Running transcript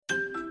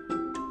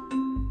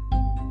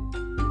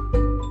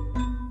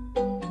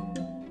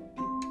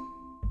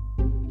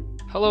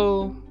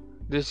Hello,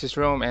 this is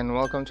Rome, and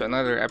welcome to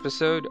another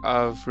episode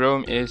of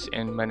Rome is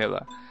in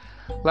Manila.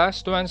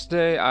 Last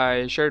Wednesday,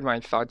 I shared my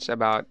thoughts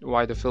about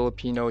why the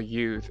Filipino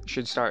youth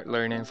should start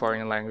learning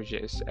foreign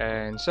languages,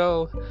 and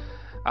so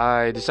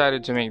I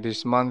decided to make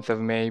this month of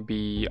May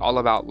be all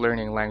about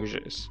learning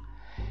languages.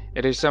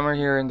 It is summer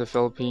here in the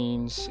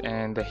Philippines,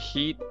 and the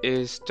heat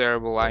is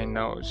terrible, I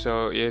know.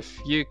 So, if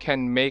you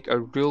can make a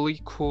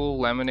really cool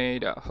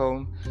lemonade at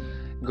home,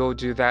 go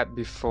do that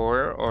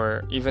before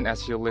or even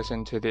as you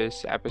listen to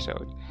this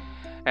episode.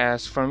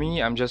 As for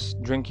me, I'm just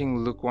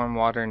drinking lukewarm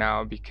water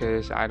now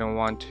because I don't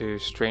want to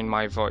strain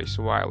my voice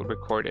while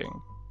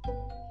recording.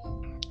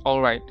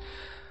 Alright,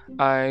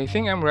 I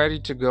think I'm ready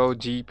to go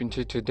deep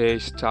into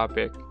today's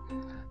topic: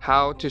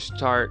 how to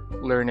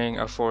start learning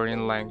a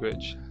foreign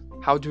language.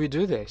 How do we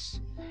do this?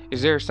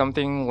 Is there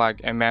something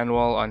like a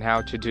manual on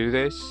how to do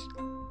this?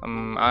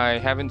 I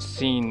haven't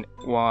seen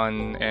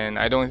one, and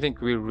I don't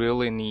think we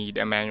really need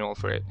a manual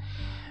for it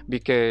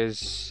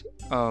because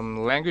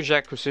language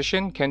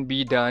acquisition can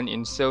be done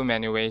in so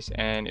many ways,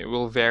 and it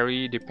will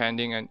vary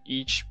depending on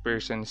each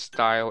person's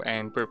style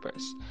and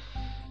purpose.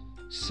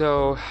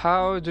 So,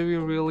 how do we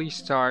really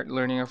start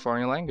learning a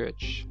foreign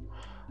language?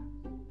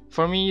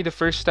 For me, the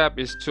first step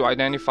is to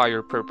identify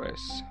your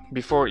purpose.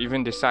 Before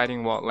even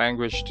deciding what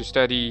language to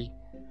study,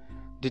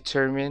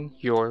 determine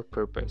your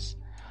purpose.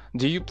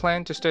 Do you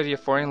plan to study a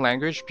foreign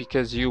language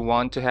because you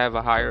want to have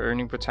a higher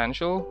earning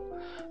potential?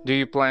 Do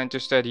you plan to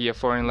study a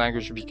foreign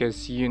language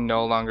because you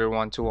no longer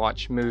want to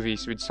watch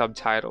movies with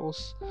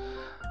subtitles?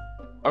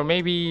 Or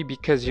maybe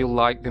because you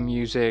like the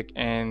music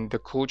and the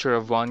culture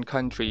of one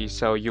country,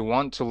 so you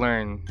want to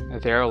learn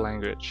their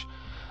language.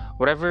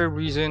 Whatever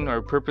reason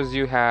or purpose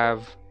you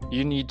have,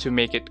 you need to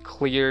make it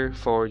clear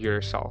for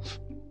yourself.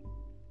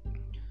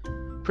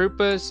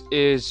 Purpose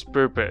is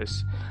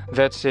purpose.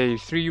 That's a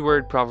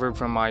three-word proverb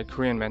from my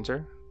Korean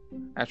mentor.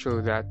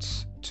 Actually,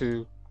 that's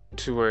two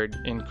word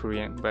in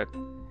Korean, but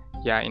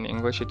yeah, in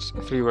English it's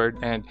three-word.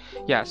 And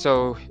yeah,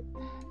 so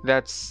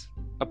that's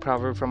a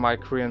proverb from my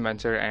Korean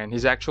mentor, and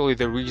he's actually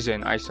the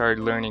reason I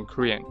started learning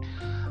Korean.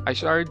 I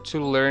started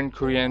to learn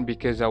Korean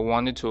because I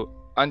wanted to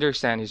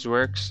understand his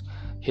works,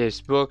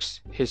 his books,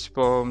 his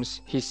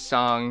poems, his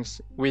songs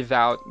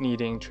without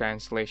needing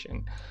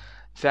translation.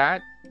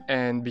 That,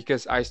 and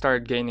because I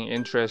started gaining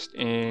interest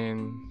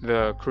in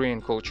the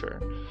Korean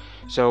culture.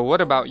 So,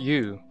 what about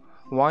you?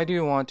 Why do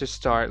you want to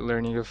start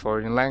learning a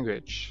foreign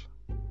language?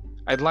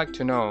 I'd like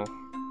to know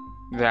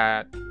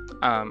that,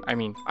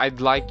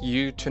 I'd like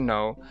you to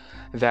know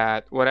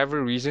that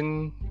whatever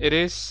reason it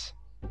is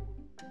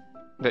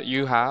that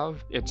you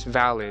have, it's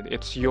valid,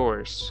 it's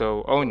yours,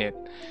 so own it.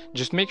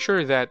 Just make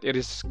sure that it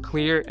is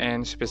clear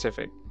and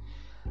specific.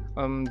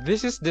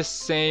 This is the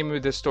same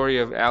with the story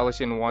of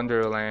Alice in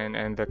Wonderland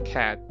and the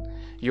cat.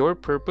 Your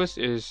purpose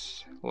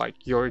is like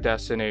your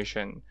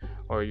destination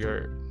or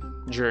your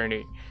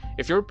journey.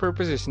 If your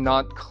purpose is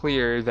not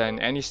clear, then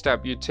any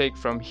step you take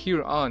from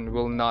here on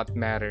will not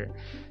matter.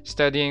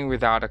 Studying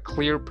without a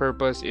clear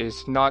purpose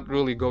is not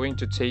really going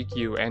to take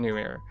you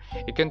anywhere.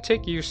 It can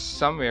take you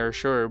somewhere,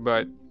 sure,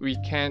 but we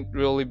can't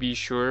really be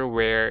sure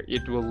where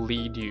it will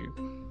lead you.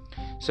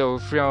 So,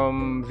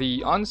 from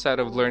the onset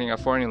of learning a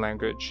foreign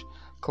language,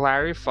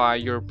 clarify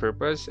your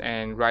purpose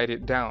and write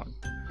it down.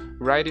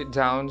 Write it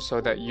down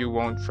so that you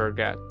won't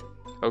forget.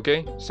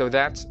 Okay? So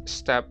that's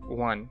step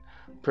one: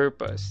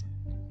 purpose.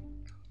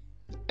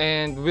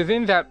 And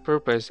within that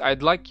purpose,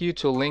 I'd like you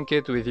to link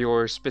it with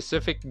your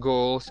specific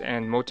goals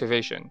and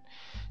motivation.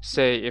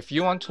 Say, if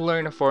you want to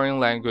learn a foreign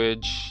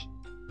language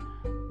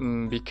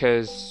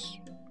because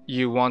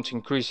you want to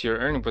increase your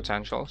earning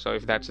potential, so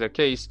if that's the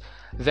case,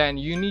 then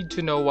you need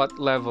to know what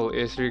level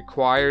is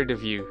required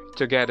of you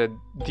to get a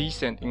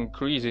decent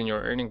increase in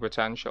your earning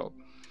potential.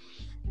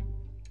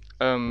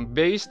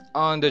 Based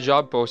on the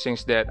job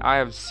postings that I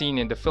have seen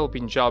in the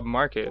Philippine job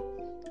market,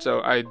 so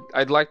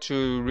I'd like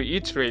to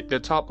reiterate the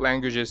top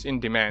languages in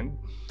demand.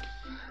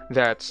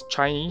 That's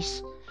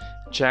Chinese,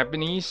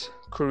 Japanese,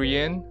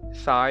 Korean,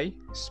 Thai,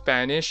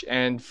 Spanish,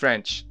 and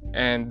French.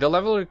 And the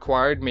level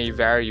required may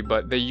vary,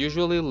 but they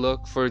usually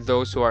look for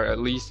those who are at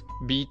least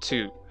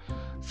B2,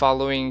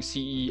 following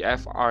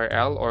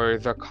CEFRL, or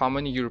the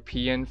Common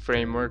European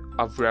Framework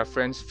of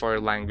Reference for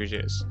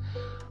Languages.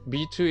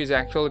 B2 is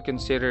actually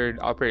considered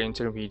upper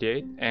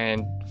intermediate,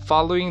 and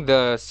following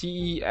the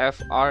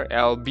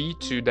CEFRL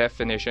B2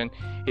 definition,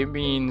 it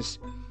means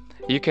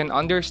you can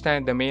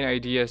understand the main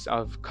ideas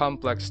of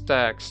complex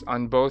texts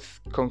on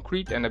both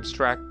concrete and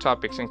abstract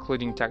topics,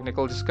 including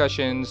technical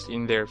discussions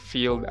in their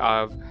field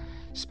of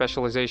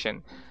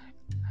specialization.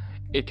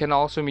 It can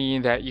also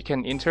mean that you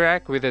can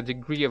interact with a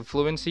degree of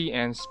fluency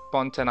and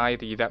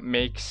spontaneity that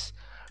makes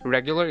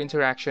regular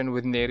interaction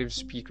with native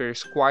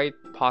speakers quite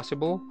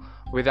possible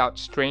without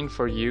strain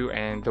for you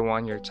and the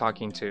one you're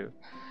talking to.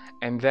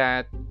 And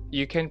that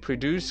you can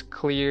produce a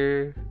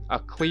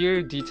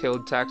clear,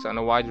 detailed text on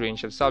a wide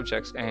range of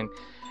subjects and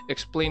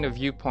explain a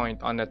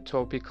viewpoint on a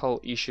topical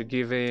issue,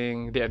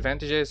 giving the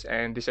advantages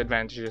and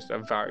disadvantages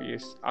of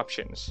various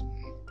options.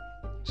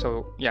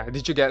 So, yeah,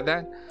 did you get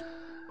that?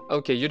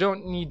 Okay, you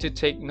don't need to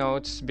take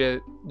notes, but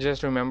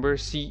just remember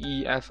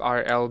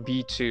CEFRL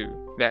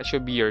B2. That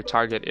should be your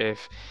target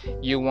if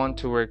you want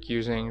to work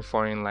using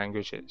foreign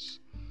languages.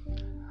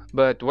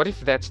 But what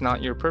if that's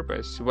not your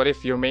purpose? What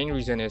if your main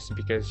reason is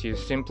because you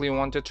simply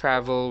want to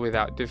travel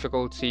without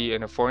difficulty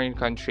in a foreign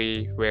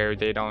country where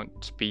they don't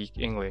speak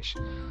English?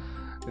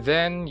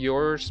 Then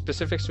your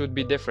specifics would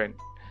be different.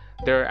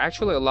 There are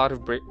actually a lot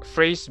of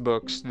phrase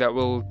books that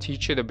will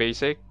teach you the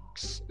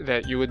basics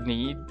that you would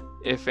need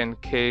if in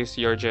case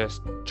you're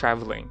just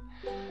traveling.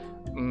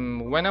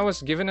 When I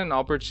was given an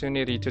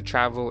opportunity to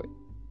travel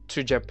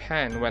to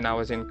Japan when I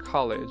was in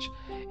college,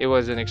 it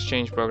was an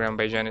exchange program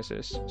by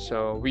Genesis.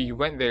 So we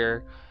went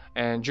there,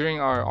 and during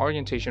our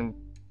orientation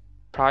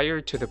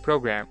prior to the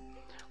program,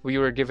 we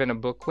were given a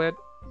booklet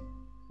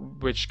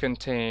which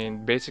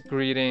contained basic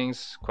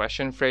greetings,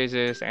 question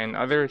phrases, and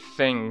other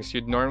things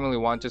you'd normally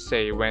want to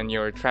say when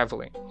you're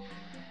traveling.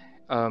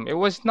 It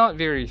was not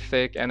very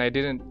thick, and I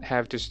didn't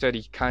have to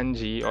study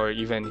kanji or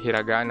even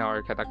hiragana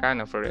or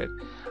katakana for it.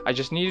 I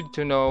just needed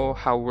to know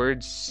how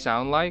words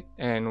sound like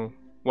and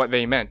what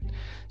they meant.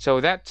 So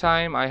that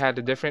time I had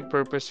a different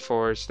purpose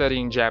for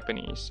studying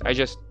Japanese. I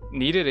just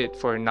needed it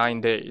for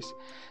 9 days.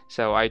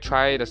 So I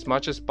tried as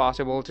much as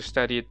possible to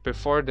study it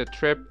before the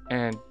trip,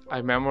 and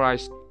I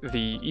memorized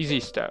the easy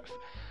stuff.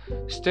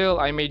 Still,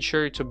 I made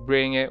sure to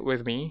bring it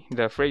with me,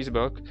 the phrase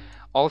book,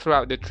 all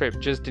throughout the trip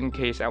just in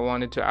case I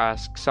wanted to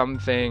ask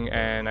something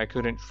and I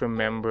couldn't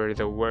remember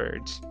the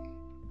words.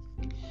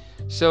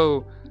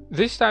 So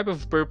this type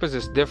of purpose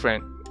is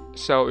different,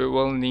 so it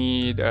will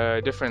need a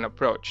different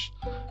approach.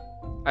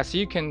 As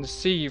you can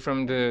see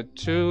from the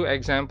two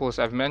examples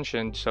I've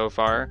mentioned so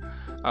far,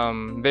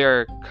 they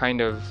are kind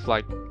of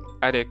like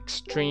at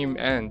extreme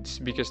ends,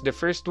 because the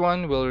first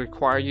one will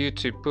require you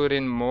to put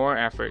in more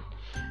effort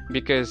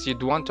because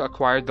you'd want to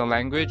acquire the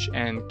language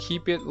and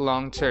keep it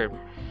long term.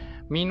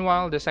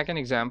 Meanwhile, the second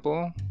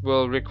example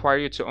will require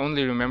you to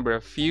only remember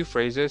a few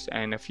phrases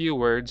and a few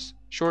words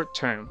short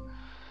term.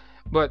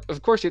 But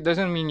of course, it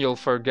doesn't mean you'll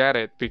forget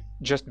it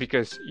just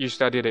because you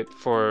studied it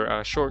for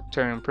a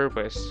short-term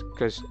purpose.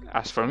 Because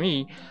as for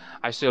me,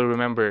 I still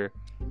remember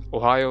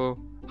Ohayo,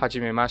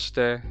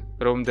 hajimemashite,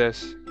 Rome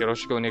desu,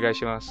 yoroshiku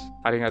onegaishimasu,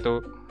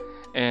 arigato.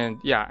 And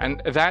yeah,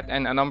 and that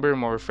and a number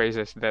more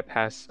phrases that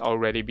has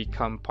already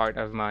become part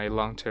of my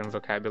long-term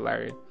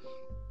vocabulary.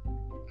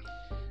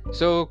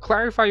 So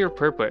clarify your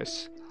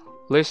purpose.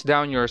 List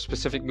down your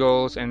specific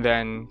goals and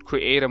then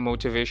create a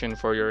motivation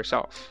for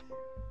yourself.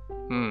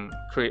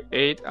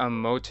 Create a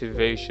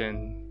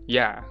motivation.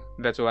 Yeah,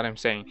 that's what I'm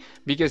saying.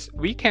 Because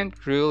we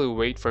can't really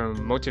wait for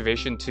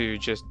motivation to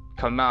just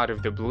come out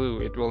of the blue.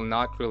 It will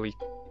not really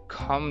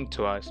come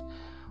to us.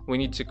 We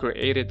need to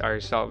create it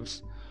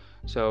ourselves.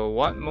 So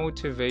what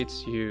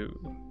motivates you?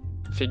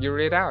 Figure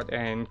it out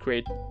and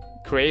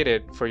create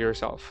it for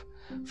yourself.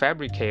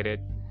 Fabricate it.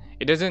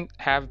 It doesn't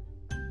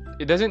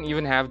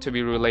even have to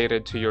be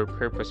related to your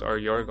purpose or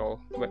your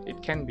goal, but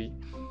it can be.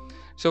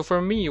 So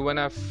for me, when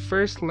I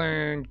first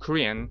learned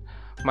Korean,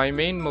 my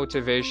main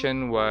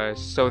motivation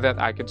was so that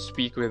I could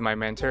speak with my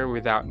mentor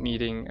without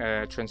needing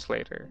a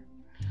translator.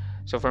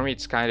 So for me,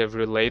 it's kind of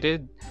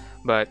related,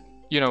 but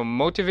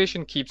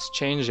motivation keeps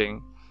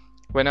changing.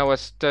 When I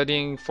was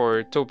studying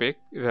for TOPIK,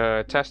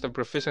 the test of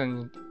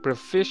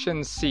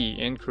proficiency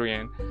in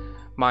Korean,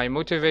 my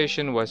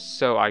motivation was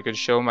so I could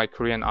show my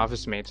Korean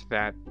office mates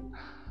that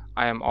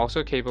I am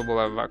also capable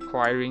of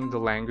acquiring the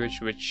language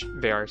which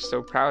they are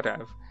so proud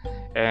of.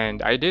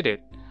 And I did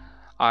it.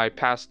 I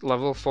passed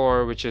level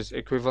 4, which is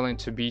equivalent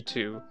to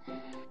B2.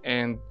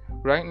 And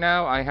right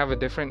now I have a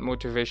different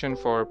motivation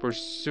for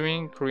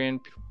pursuing Korean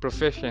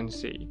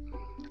proficiency.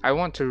 I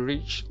want to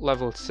reach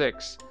level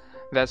 6.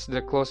 That's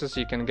the closest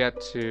you can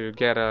get to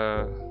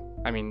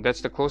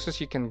that's the closest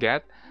you can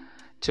get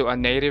to a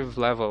native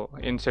level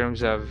in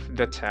terms of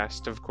the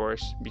test, of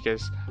course,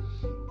 because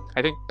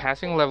I think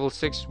passing level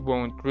 6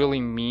 won't really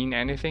mean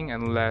anything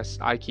unless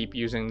I keep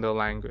using the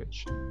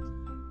language.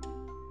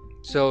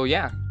 So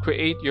yeah,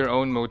 create your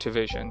own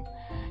motivation.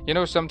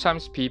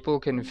 Sometimes people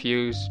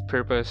confuse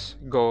purpose,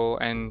 goal,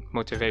 and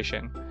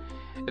motivation.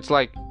 It's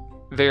like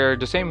they're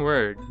the same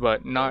word,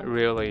 but not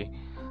really.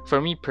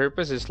 For me,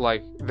 purpose is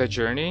like the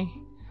journey.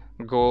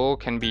 Goal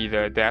can be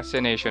the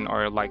destination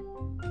or like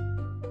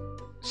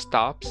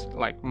stops,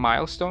 like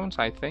milestones,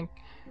 I think.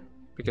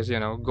 Because,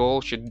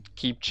 goal should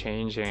keep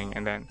changing,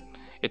 and then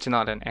it's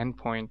not an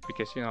endpoint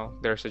because,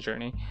 there's a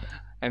journey.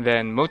 And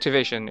then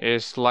motivation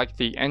is like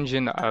the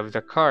engine of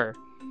the car,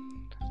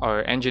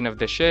 or engine of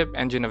the ship,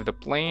 engine of the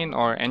plane,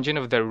 or engine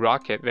of the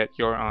rocket that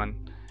you're on.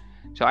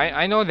 So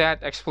I know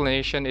that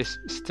explanation is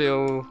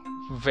still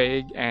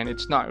vague and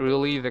it's not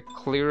really the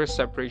clearest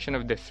separation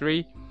of the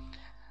three.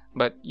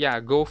 But yeah,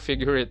 go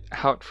figure it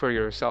out for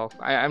yourself.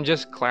 I'm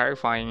just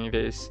clarifying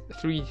these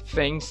three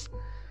things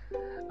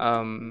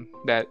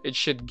that it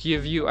should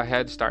give you a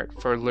head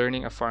start for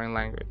learning a foreign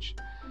language.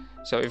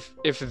 So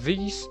if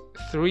these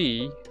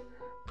three,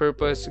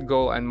 purpose,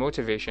 goal, and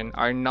motivation,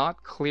 are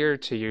not clear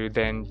to you,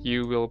 then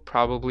you will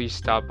probably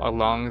stop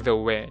along the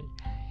way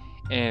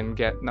and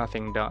get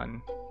nothing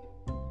done.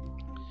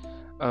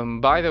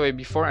 By the way,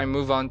 before I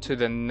move on to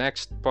the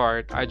next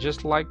part, I'd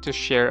just like to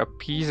share a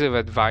piece of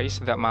advice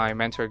that my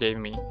mentor gave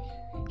me.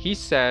 He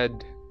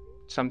said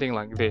something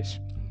like this: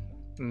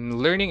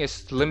 learning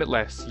is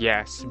limitless,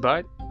 yes,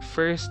 but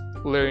first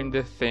learn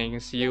the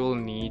things you will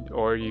need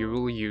or you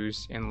will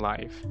use in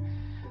life.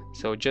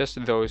 So,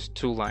 just those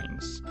two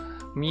lines.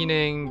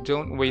 Meaning,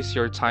 don't waste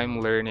your time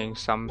learning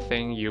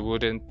something you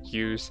wouldn't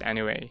use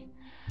anyway.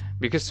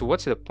 Because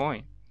what's the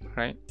point,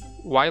 right?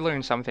 Why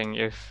learn something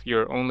if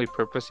your only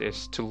purpose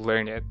is to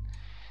learn it?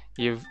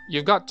 You've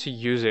got to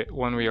use it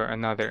one way or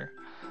another.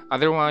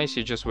 Otherwise,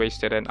 you just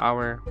wasted an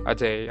hour, a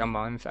day, a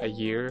month, a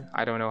year.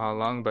 I don't know how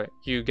long, but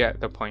you get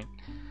the point.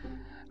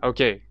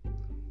 Okay,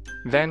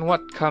 then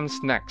what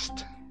comes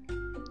next?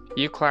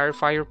 You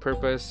clarify your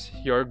purpose,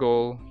 your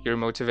goal, your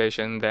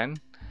motivation. Then,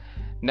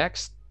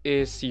 next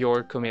is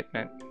your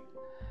commitment.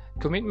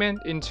 Commitment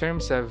in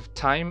terms of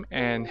time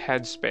and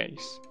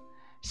headspace.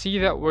 See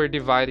that we're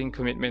dividing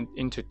commitment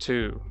into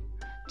two: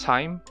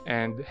 time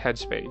and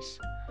headspace.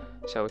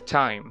 So,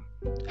 time.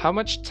 How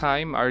much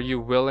time are you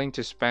willing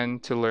to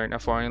spend to learn a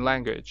foreign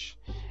language?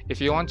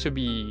 If you want to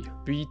be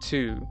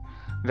B2,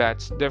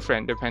 that's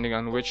different depending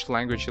on which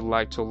language you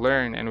like to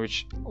learn and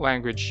which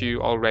language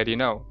you already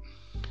know.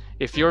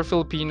 If you're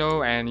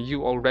Filipino and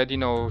you already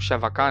know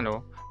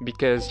Chavacano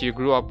because you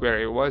grew up where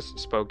it was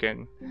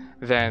spoken,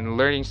 then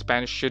learning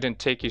Spanish shouldn't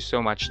take you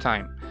so much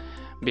time,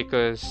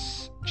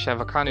 because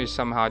Chavacano is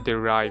somehow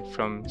derived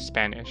from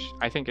Spanish.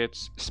 I think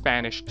it's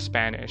Spanish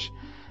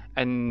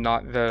and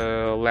not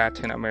the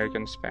Latin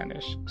American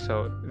Spanish.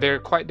 So they're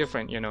quite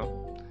different, you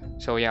know.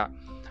 So yeah.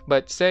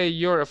 But say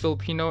you're a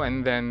Filipino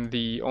and then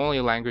the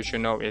only language you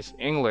know is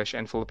English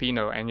and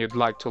Filipino and you'd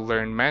like to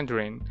learn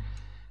Mandarin,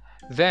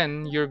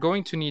 then you're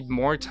going to need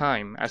more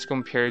time as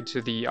compared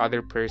to the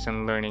other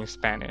person learning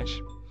Spanish.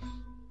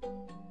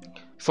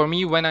 For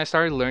me, when I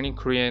started learning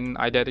Korean,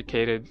 I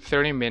dedicated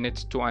 30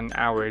 minutes to an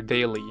hour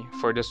daily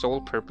for the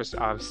sole purpose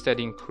of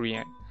studying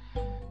Korean.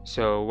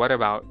 So what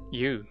about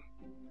you?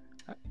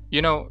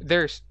 You know,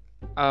 there's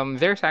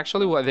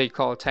actually what they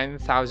call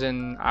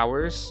 10,000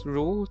 hours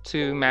rule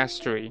to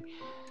mastery.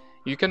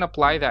 You can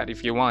apply that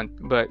if you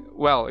want, but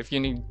well, if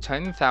you need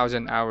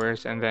 10,000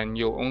 hours and then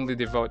you'll only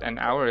devote an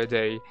hour a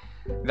day,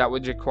 that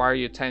would require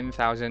you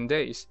 10,000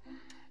 days.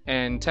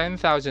 And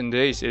 10,000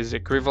 days is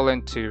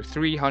equivalent to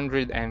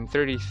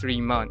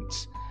 333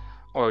 months,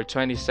 or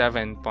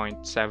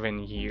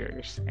 27.7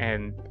 years.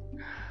 And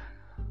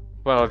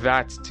well,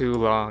 that's too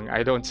long.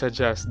 I don't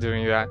suggest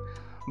doing that.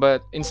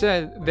 But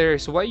instead,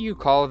 there's what you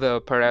call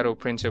the Pareto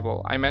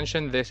principle. I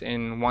mentioned this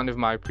in one of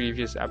my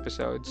previous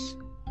episodes.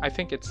 I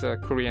think it's a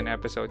Korean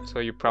episode, so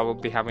you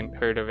probably haven't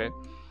heard of it.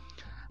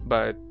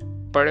 But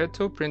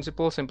Pareto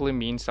principle simply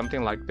means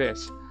something like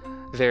this.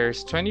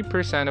 There's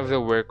 20% of the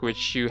work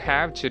which you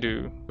have to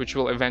do, which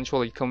will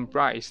eventually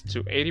comprise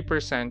to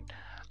 80%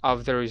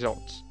 of the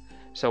results.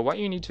 So what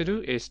you need to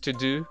do is to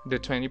do the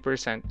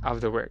 20%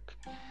 of the work.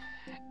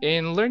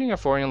 In learning a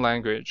foreign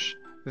language,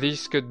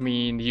 this could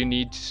mean you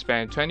need to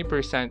spend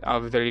 20%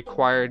 of the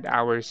required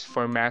hours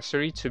for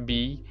mastery to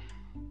be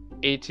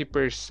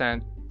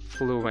 80%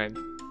 fluent.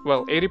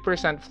 Well,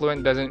 80%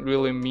 fluent doesn't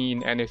really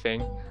mean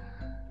anything.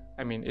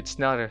 I mean, it's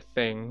not a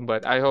thing,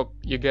 but I hope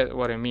you get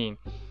what I mean.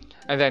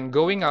 And then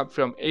going up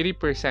from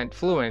 80%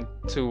 fluent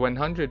to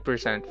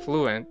 100%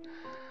 fluent,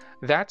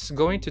 that's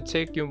going to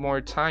take you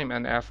more time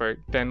and effort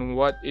than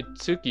what it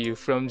took you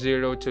from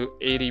 0 to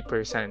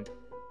 80%.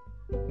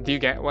 Do you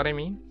get what I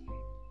mean?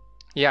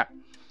 Yeah.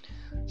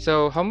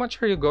 So how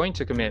much are you going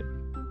to commit?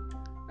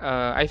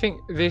 I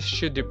think this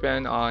should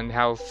depend on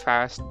how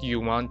fast you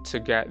want to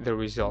get the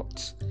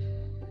results.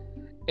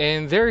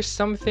 And there's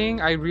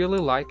something I really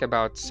like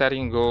about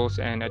setting goals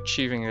and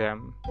achieving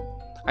them.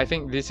 I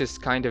think this is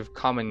kind of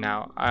common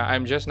now.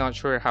 I'm just not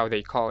sure how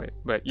they call it.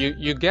 But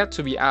you get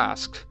to be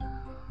asked,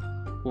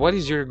 what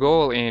is your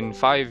goal in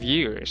 5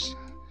 years?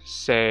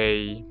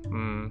 Say,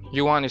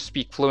 you want to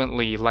speak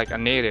fluently like a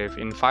native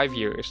in 5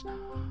 years,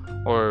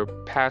 or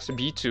pass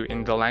B2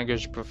 in the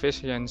language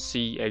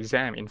proficiency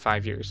exam in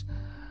 5 years.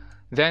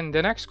 Then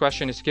the next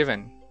question is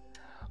given.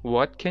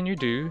 What can you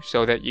do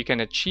so that you can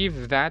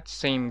achieve that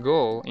same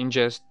goal in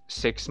just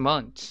 6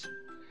 months?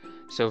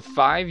 So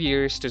 5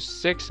 years to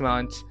 6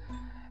 months,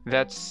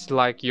 that's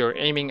like you're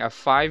aiming a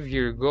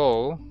 5-year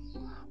goal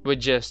with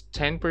just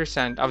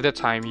 10% of the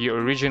time you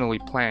originally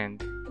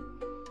planned.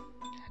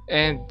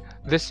 And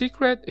the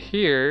secret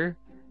here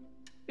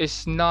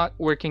is not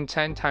working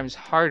 10 times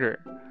harder,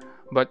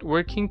 but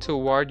working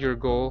toward your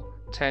goal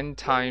 10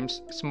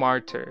 times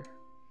smarter.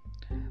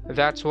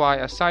 That's why,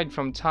 aside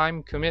from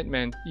time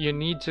commitment, you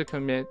need to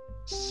commit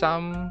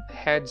some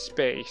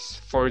headspace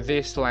for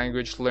this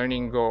language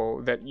learning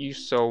goal that you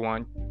so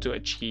want to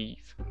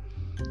achieve.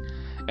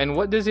 And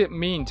what does it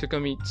mean to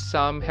commit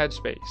some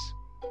headspace?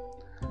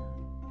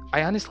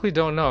 I honestly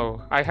don't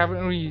know. I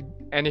haven't read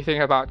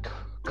anything about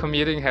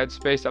committing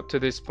headspace up to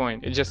this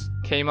point. It just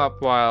came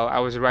up while I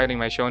was writing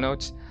my show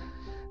notes.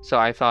 So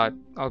I thought,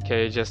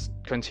 okay, just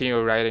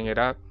continue writing it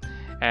up.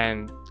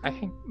 And I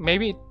think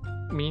maybe it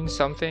means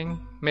something,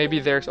 Maybe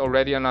there's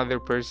already another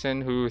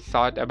person who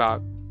thought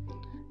about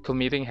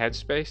committing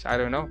headspace. I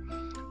don't know.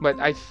 But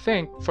I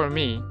think for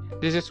me,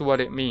 this is what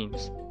it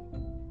means.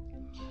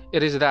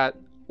 It is that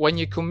when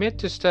you commit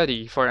to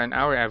study for an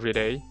hour every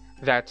day,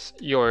 that's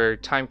your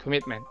time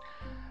commitment.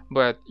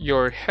 But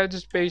your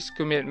headspace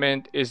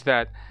commitment is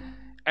that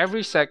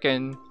every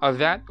second of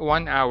that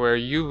 1 hour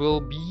you will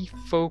be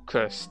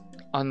focused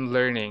on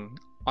learning,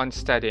 on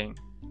studying.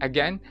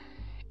 Again,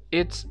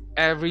 it's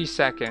every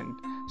second.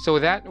 So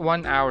that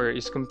 1 hour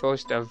is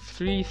composed of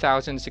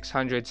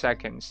 3,600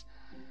 seconds,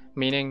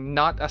 meaning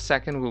not a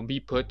second will be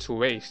put to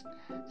waste.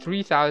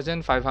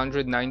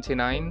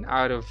 3,599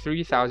 out of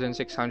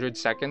 3,600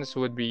 seconds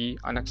would be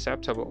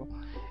unacceptable.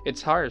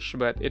 It's harsh,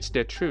 but it's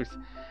the truth.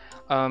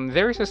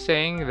 There's a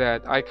saying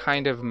that I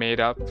kind of made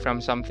up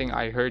from something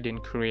I heard in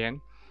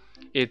Korean.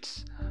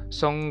 It's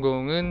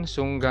성공은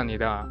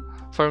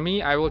순간이다. For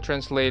me, I will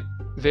translate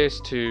this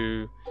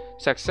to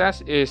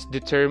success is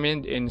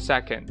determined in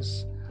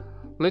seconds.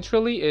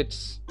 Literally,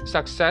 it's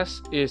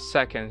success is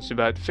seconds,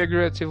 but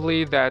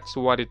figuratively, that's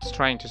what it's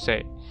trying to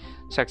say.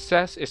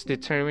 Success is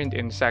determined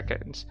in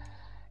seconds.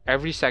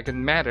 Every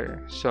second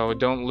matters, so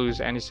don't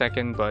lose any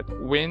second, but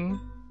win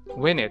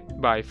it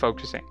by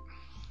focusing.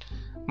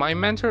 My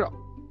mentor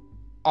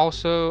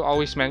also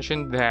always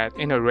mentioned that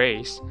in a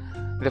race,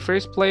 the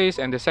first place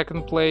and the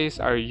second place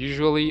are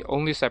usually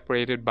only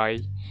separated by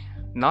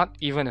not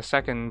even a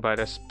second, but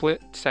a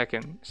split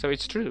second. So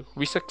it's true.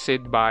 We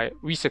succeed by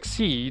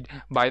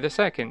the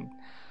second.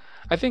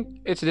 I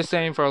think it's the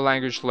same for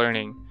language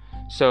learning.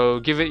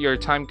 So give it your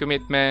time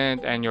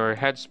commitment and your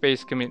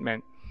headspace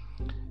commitment.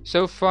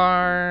 So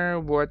far,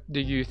 what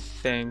do you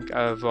think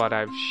of what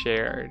I've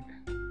shared?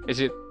 Is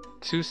it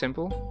too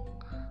simple?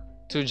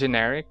 Too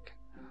generic?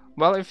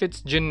 Well, if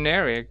it's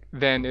generic,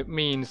 then it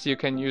means you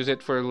can use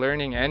it for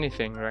learning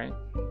anything, right?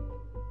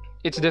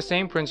 It's the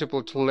same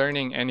principle to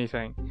learning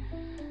anything.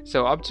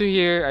 So up to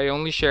here, I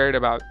only shared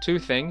about 2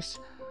 things.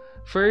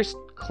 First,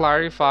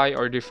 clarify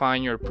or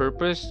define your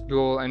purpose,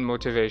 goal, and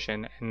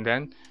motivation. And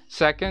then,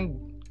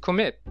 second,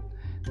 commit.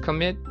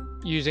 Commit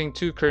using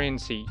 2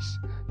 currencies,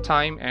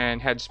 time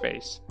and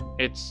headspace.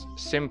 It's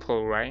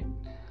simple, right?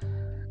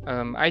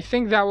 I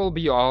think that will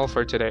be all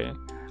for today.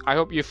 I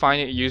hope you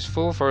find it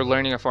useful for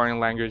learning a foreign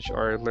language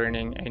or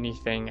learning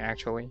anything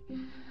actually.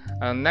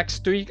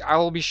 Next week, I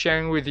will be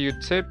sharing with you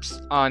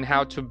tips on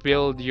how to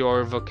build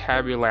your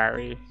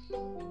vocabulary,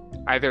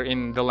 either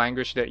in the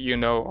language that you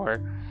know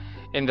or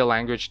in the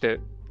language that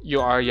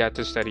you are yet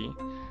to study.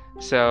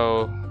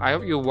 So I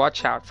hope you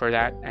watch out for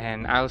that,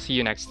 and I'll see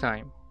you next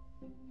time.